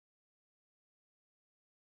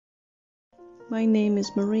My name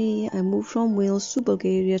is Marie. I moved from Wales to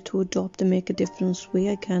Bulgaria to adopt and make a difference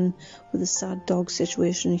where I can with the sad dog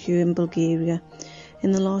situation here in Bulgaria.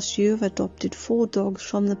 In the last year, I've adopted 4 dogs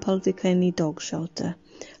from the Pavlikeni dog shelter.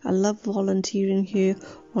 I love volunteering here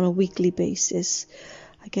on a weekly basis.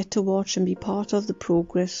 I get to watch and be part of the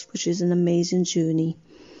progress, which is an amazing journey.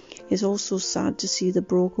 It's also sad to see the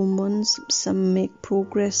broken ones. Some make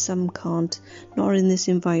progress, some can't, not in this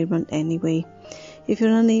environment anyway. If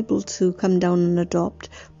you're unable to come down and adopt,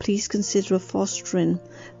 please consider fostering.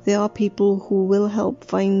 There are people who will help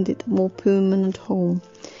find it a more permanent home.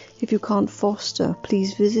 If you can't foster,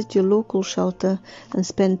 please visit your local shelter and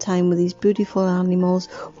spend time with these beautiful animals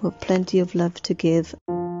who have plenty of love to give.